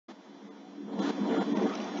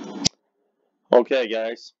Okay,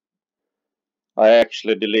 guys, I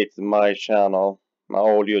actually deleted my channel, my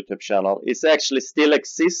old YouTube channel. It actually still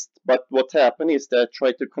exists, but what happened is that I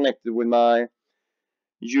tried to connect it with my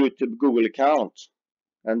YouTube Google account,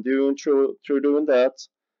 and through doing that,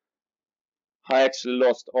 I actually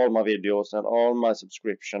lost all my videos and all my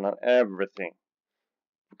subscription and everything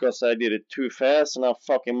because I did it too fast and I'm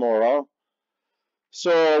fucking moron.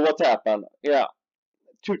 So what happened? Yeah,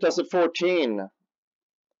 2014,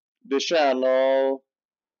 the channel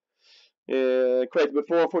created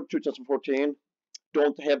before for 2014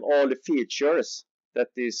 don't have all the features that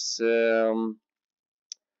is that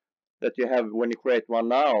you have when you create one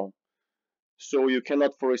now. So you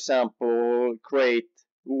cannot, for example, create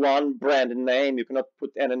one brand name. You cannot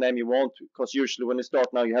put any name you want because usually when you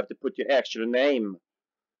start now, you have to put your actual name,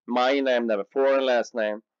 my name, never foreign last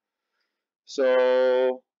name.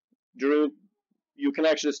 So during you can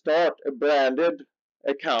actually start a branded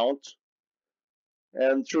account,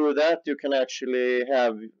 and through that you can actually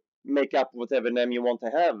have make up whatever name you want to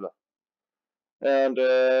have. And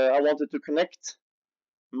I wanted to connect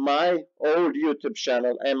my old YouTube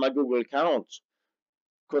channel and my Google account.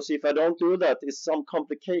 Because if I don't do that, it's some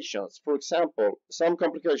complications. For example, some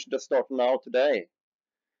complication that started now today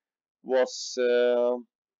was, well,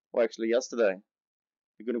 actually yesterday.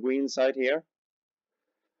 We're going to go inside here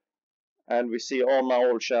and we see all my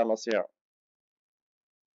old channels here.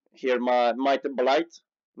 Here, my Mighty Blight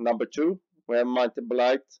number 2. We have Mighty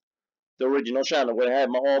Blight, the original channel where I have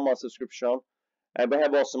all my subscription. And we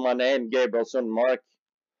have also my name, Gabriel Sundmark,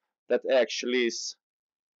 that actually is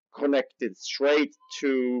connected straight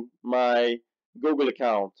to my Google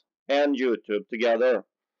account and YouTube together.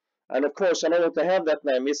 And of course, I don't want to have that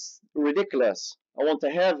name. It's ridiculous. I want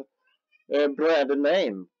to have a branded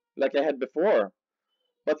name like I had before.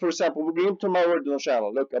 But for example, we go into my original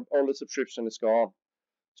channel. Look, all the subscription is gone.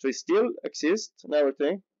 So it still exists and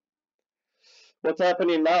everything. What's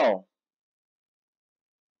happening now?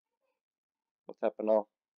 What happened now?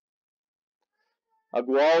 I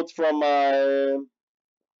go out from my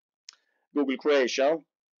Google creation.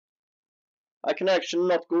 I can actually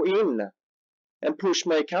not go in and push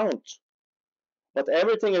my account. But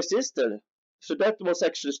everything existed. So that was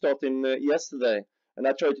actually starting yesterday. And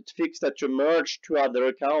I tried to fix that to merge two other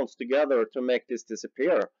accounts together to make this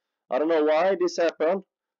disappear. I don't know why this happened,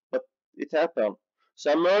 but it happened.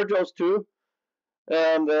 So I merged those two,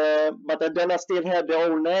 and but then I still had the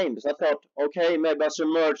old names. I thought, okay, maybe I should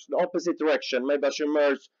merge the opposite direction. Maybe I should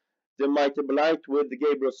merge the Mighty Blight with the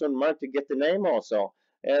Gabriel Sundmark to get the name also.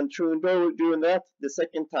 And through doing that, the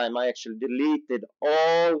second time I actually deleted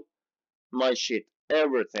all my shit,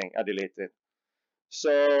 everything I deleted.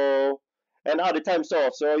 So, and other times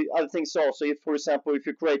also, other things also, if for example, if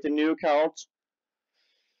you create a new account,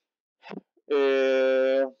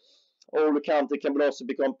 uh, old account, it can also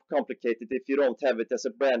become complicated if you don't have it as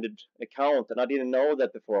a branded account, and I didn't know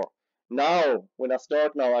that before. Now, when I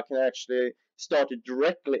start now, I can actually start it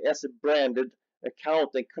directly as a branded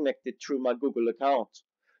account and connect it through my Google account.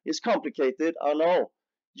 It's complicated, I know.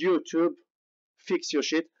 YouTube, fix your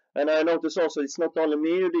shit. And I notice also it's not only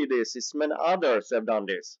me who did this, it's many others have done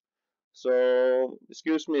this. So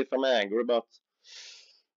excuse me if I'm angry, but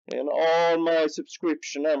and all my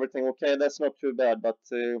subscription, everything, okay, that's not too bad, but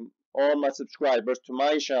all my subscribers to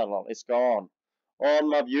my channel is gone. All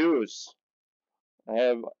my views,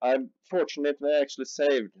 I'm fortunately actually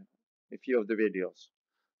saved a few of the videos.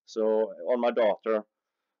 So on my daughter.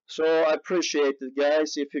 So I appreciate it,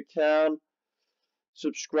 guys. If you can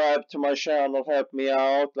subscribe to my channel, help me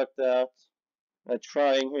out like that. I'm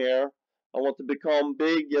trying here. I want to become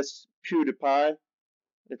big as PewDiePie,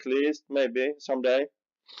 at least, maybe someday.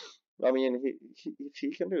 I mean, if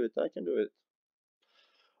he can do it, I can do it.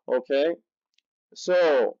 Okay,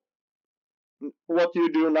 so what do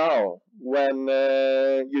you do now when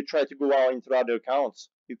you try to go out into other accounts?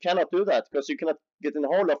 You cannot do that because you cannot get in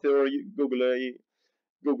hold of your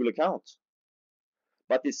Google account,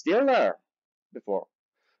 but it's still there before.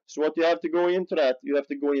 So what you have to go into that, you have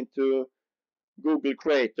to go into Google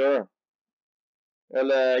Creator,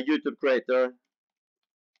 YouTube Creator,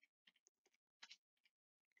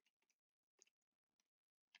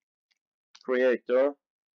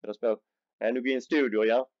 and you go in Studio,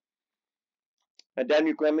 yeah. And then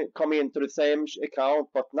you can come into the same account,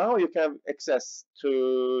 but now you can have access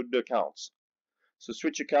to the accounts. So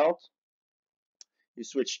switch account, you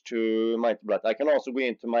switch to Mighty Blight. I can also go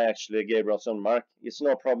into my actually Gabriel Sundmark. It's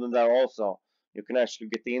no problem there also. You can actually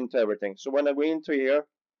get into everything. So when I go into here,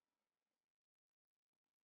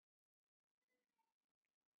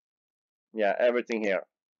 yeah, everything here.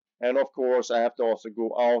 And of course, I have to also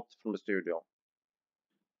go out from the studio.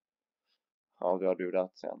 How do I do that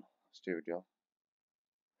then? Studio.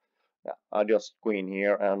 Yeah, I just go in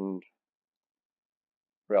here and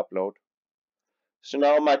re-upload. So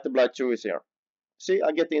now Might of Light 2 is here. See,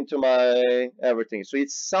 I get into my everything. So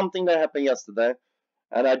it's something that happened yesterday,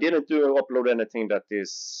 and I didn't upload anything that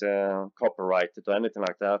is copyrighted or anything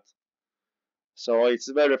like that. So it's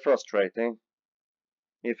very frustrating.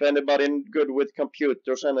 If anybody good with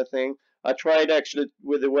computers or anything, I tried actually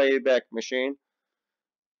with the Wayback Machine,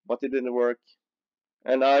 but it didn't work.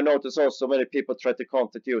 And I noticed also many people try to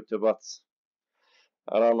contact YouTube, but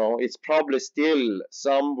I don't know. It's probably still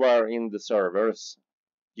somewhere in the servers,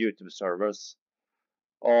 YouTube servers,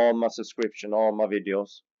 all my subscription, all my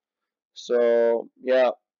videos. So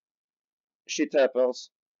yeah, shit happens.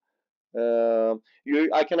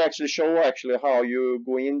 I can actually show how you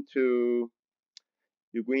go into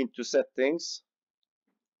settings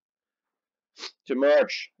to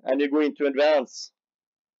merge, and you go into advanced.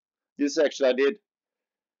 This actually I did.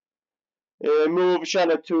 Move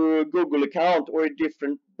channel to Google account or a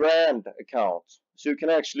different brand account. So you can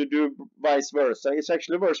actually do vice versa. It's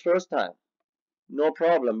actually works first time. No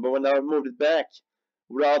problem. But when I moved it back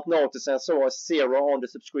without noticing, I saw a 0 on the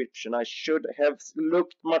subscription. I should have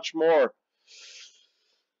looked much more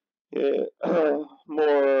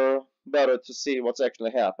more better to see what's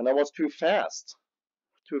actually happened. I was too fast.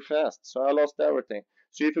 So I lost everything.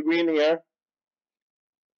 So if you go in here,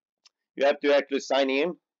 you have to actually sign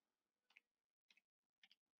in.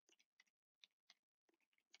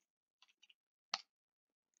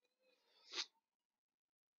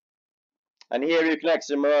 And here you can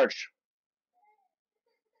actually merge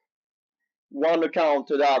one account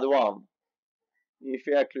to the other one. If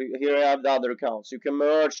you actually, here I have the other accounts. You can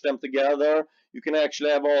merge them together. You can actually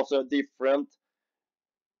have also different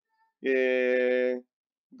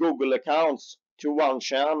Google accounts to one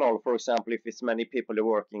channel. For example, if it's many people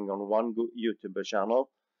working on one YouTuber channel.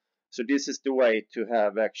 So this is the way to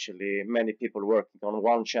have actually many people working on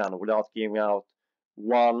one channel without giving out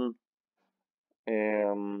one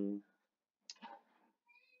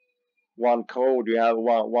code. You have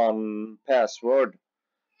one password,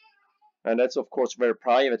 and that's of course very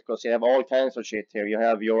private because you have all kinds of shit here. You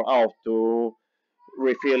have your auto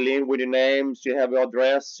refill in with your names, you have your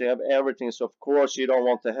address, you have everything. So of course you don't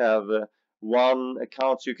want to have one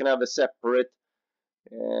account. So you can have a separate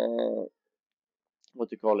what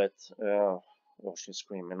do you call it? Oh, she's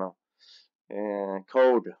screaming now.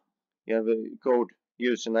 Code. You have a code,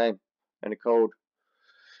 username, and a code.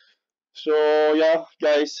 So yeah,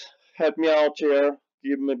 guys, help me out here.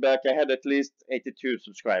 Give me back. I had at least 82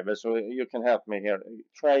 subscribers, so you can help me here.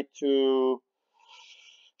 Try to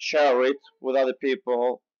share it with other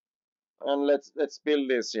people, and let's build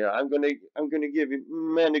this here. I'm gonna give you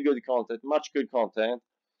many good content, much good content,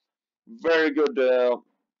 very good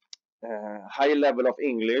high level of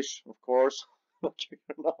English, of course.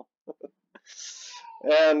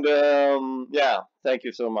 And yeah, thank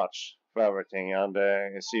you so much for everything, and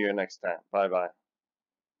see you next time. Bye bye.